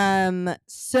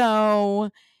 So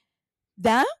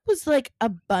that was like a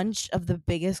bunch of the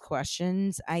biggest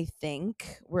questions. I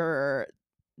think were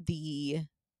the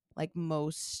like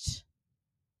most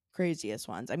craziest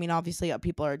ones. I mean, obviously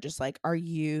people are just like, are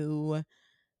you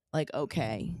like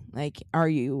okay? Like, are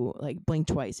you like blink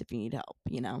twice if you need help,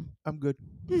 you know? I'm good.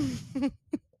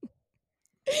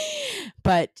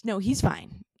 But no, he's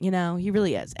fine. You know, he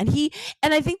really is. And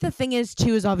I think the thing is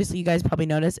too, is obviously you guys probably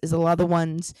notice is a lot of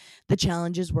the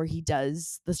challenges where he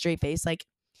does the straight face, like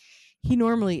he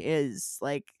normally is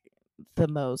like the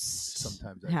most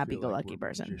sometimes happy-go-lucky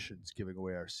person. Magicians giving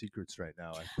away our secrets right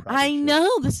now. I know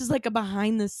this is like a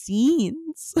behind the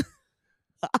scenes.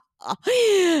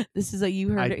 This is you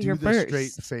heard it here first.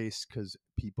 Straight face because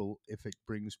people, if it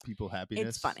brings people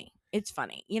happiness, It's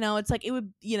funny. You know, it's like it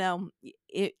would. You know,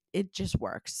 it just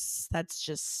works.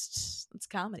 It's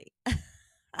comedy. But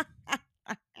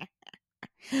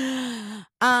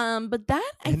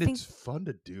that I think it's fun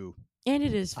to do. And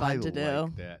it is fun to do.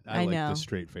 Like that. I like the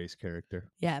straight face character.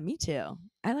 Yeah, me too.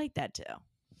 I like that too.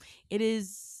 It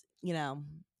is, you know,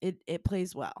 it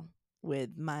plays well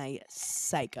with my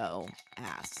psycho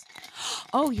ass.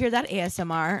 Oh, hear that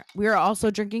ASMR? We're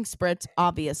also drinking spritz,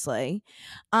 obviously.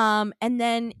 And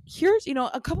then here's, you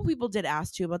know, a couple people did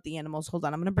ask too about the animals. Hold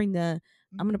on, I'm gonna bring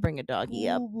a doggy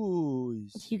up. You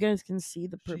guys can see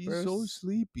the purpose. She's so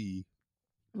sleepy.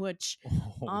 Which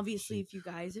obviously, if you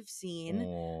guys have seen,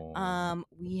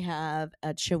 we have a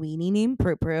Chiweenie named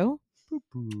Prue,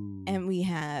 and we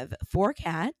have 4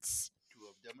 cats. 2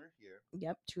 of them are here.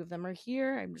 Yep, 2 of them are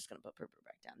here. I'm just gonna put Prue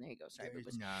back down. There you go. Sorry,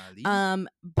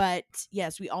 but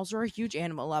yes, we also are huge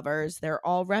animal lovers. They're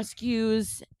all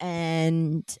rescues,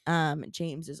 and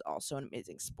James is also an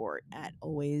amazing sport at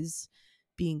always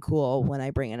being cool when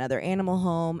I bring another animal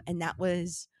home, and that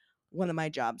was one of my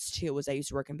jobs too. Was I used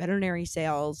to work in veterinary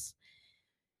sales,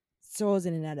 so I was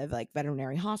in and out of like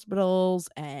veterinary hospitals.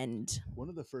 And one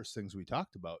of the first things we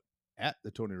talked about at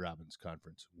the Tony Robbins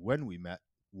conference when we met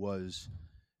was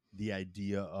the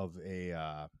idea of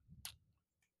a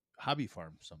hobby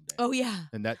farm someday. Oh, yeah.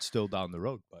 And that's still down the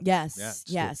road. But Yes.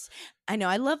 Yes. I know.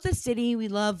 I love the city. We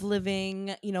love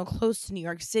living, close to New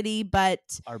York City, but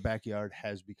our backyard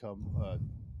has become a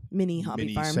mini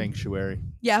hobby farm sanctuary.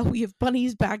 Yeah, we have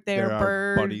bunnies back there,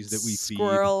 birds, bunnies that we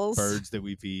squirrels. feed, birds that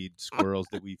we feed, squirrels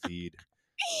that we feed.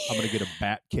 I'm gonna get a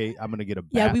bat cage. I'm gonna get a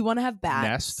bat. Yeah, we want to have bats.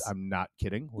 Nest. I'm not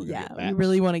kidding. We're gonna get bats. We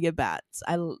really want to get bats.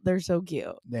 They're so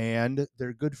cute, and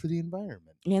they're good for the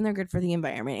environment.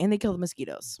 And they kill the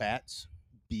mosquitoes. Bats,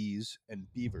 bees, and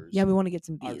beavers. Yeah, we want to get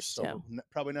some bees too.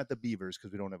 Probably not the beavers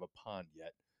because we don't have a pond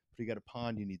yet. If you got a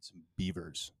pond, you need some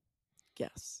beavers.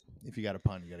 Yes. If you got a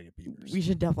pond, you got to get beavers. We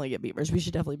should definitely get beavers. We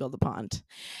should definitely build a pond.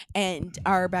 And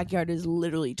our backyard is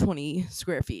literally 20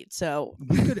 square feet. So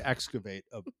we could excavate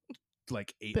a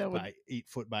 8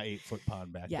 foot by 8 foot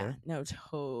pond back there. Yeah, no,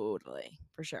 totally.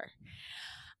 For sure.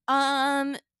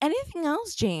 Anything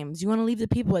else, James, you want to leave the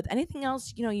people with? Anything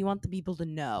else, you want the people to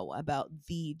know about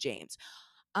the James?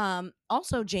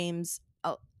 Also, James,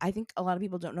 I think a lot of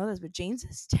people don't know this, but James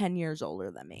is 10 years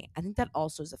older than me. I think that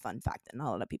also is a fun fact that not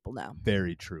a lot of people know.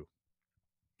 Very true.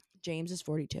 James is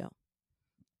 42.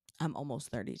 I'm almost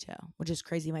 32, which is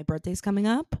crazy. My birthday's coming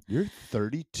up. You're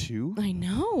 32? I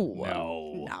know.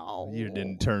 No. You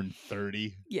didn't turn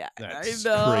 30. Yeah, that's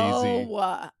crazy.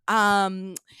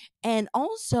 And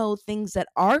also things that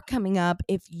are coming up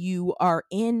if you are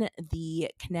in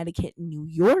the Connecticut, New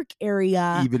York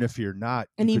area. Even if you're not.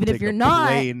 And even if you're not.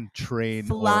 Plane,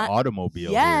 train, or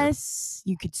automobile. Yes.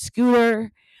 Here. You could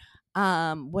scooter.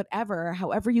 Whatever.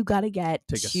 However you got to get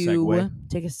Take a Segway.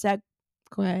 Take a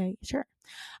Segway. Sure.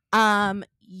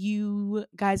 You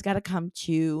guys got to come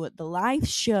to the live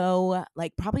show,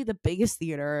 probably the biggest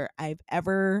theater I've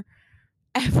ever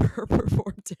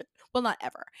performed in. Well, not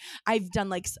ever. I've done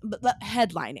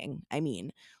headlining. I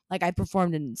mean, I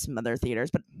performed in some other theaters,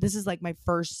 but this is my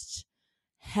first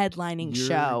headlining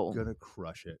show. You're gonna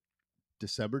crush it.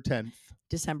 December 10th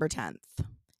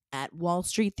at Wall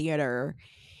Street Theater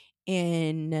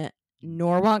in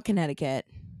Norwalk, Connecticut.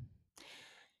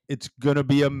 It's gonna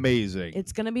be amazing.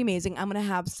 I'm gonna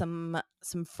have some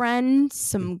friends,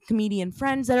 some comedian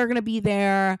friends that are gonna be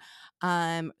there.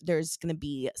 There's gonna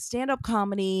be stand-up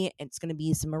comedy. It's gonna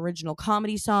be some original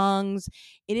comedy songs.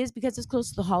 It is because it's close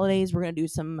to the holidays. We're gonna do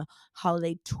some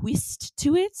holiday twist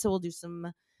to it. So we'll do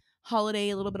some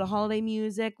a little bit of holiday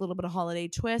music, a little bit of holiday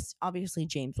twist. Obviously,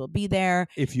 James will be there.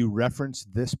 If you reference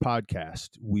this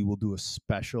podcast, we will do a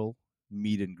special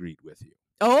meet and greet with you.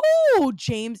 Oh,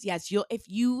 James. Yes. If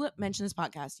you mention this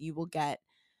podcast, you will get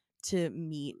to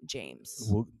meet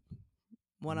James.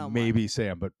 One-on-one. Maybe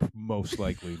Sam, but most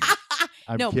likely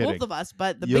I'm no, kidding. Both of us,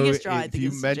 but the biggest draw, I think,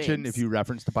 is James. If you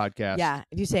reference the podcast. Yeah.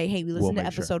 If you say, hey, we listened to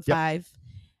episode 5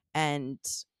 and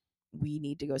we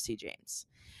need to go see James.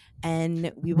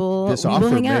 And we will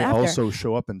hang out after. Also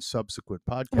show up in subsequent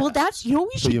podcasts. Well, that's, what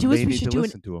we should do is we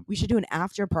should do an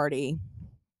after party.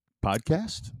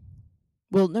 Podcast?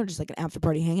 Well, no, just an after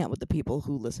party hangout with the people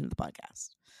who listen to the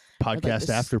podcast. Podcast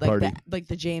after party.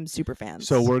 The James super fans.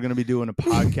 So we're going to be doing a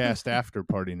podcast after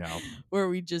party now. Where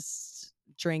we just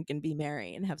drink and be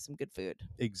merry and have some good food.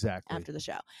 Exactly. After the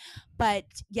show. But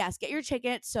yes, get your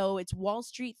tickets. So it's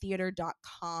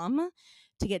wallstreettheater.com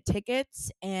to get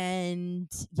tickets.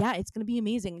 And yeah, it's going to be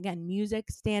amazing. Again,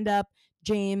 music, stand-up,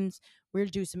 James. We're going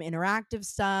to do some interactive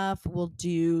stuff. We'll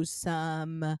do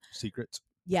some... secrets.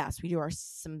 Yes, we do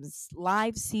some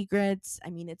live secrets. I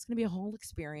mean, it's going to be a whole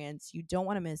experience. You don't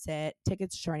want to miss it.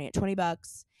 Tickets starting at $20.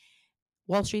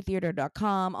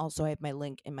 wallstreettheater.com. Also, I have my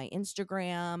link in my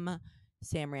Instagram,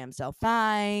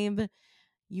 SamRamsdale5.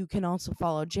 You can also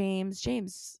follow James.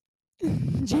 James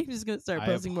is going to start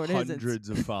posting more. Hundreds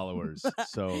of followers,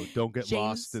 so don't get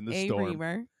lost in the storm.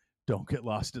 Reamer. Don't get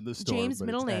lost in the storm. James'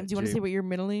 middle name. Do you want to say what your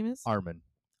middle name is? Armin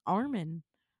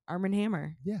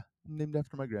Hammer. Yeah. Named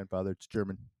after my grandfather. It's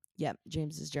German. Yep,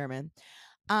 James is German.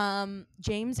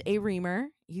 James A. Reamer.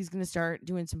 He's going to start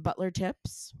doing some butler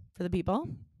tips for the people.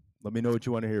 Let me know what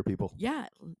you want to hear, people. Yeah,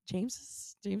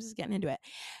 James is getting into it.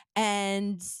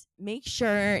 And make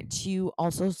sure to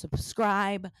also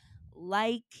subscribe,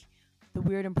 like the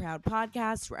Weird and Proud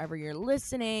podcast wherever you're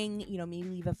listening. Maybe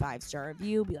leave a 5-star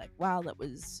review. Be like, wow, that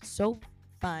was so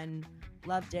fun.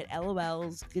 Loved it.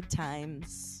 LOLs. Good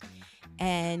times.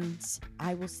 And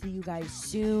I will see you guys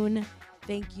soon.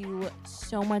 Thank you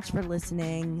so much for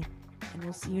listening. And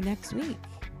we'll see you next week.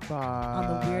 Bye. On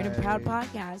the Weird and Proud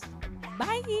podcast.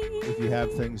 Bye. If you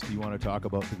have things you want to talk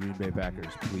about the Green Bay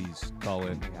Packers, please call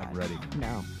in. I'm ready.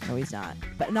 No, he's not.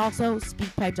 And also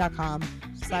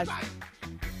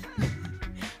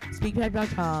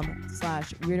speakpipe.com/speakpipe.com/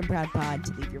 patreon.com/weirdandproudpod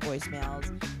to leave your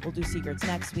voicemails. We'll do secrets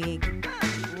next week.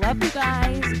 Love you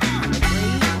guys.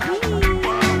 Have a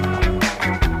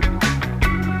great week.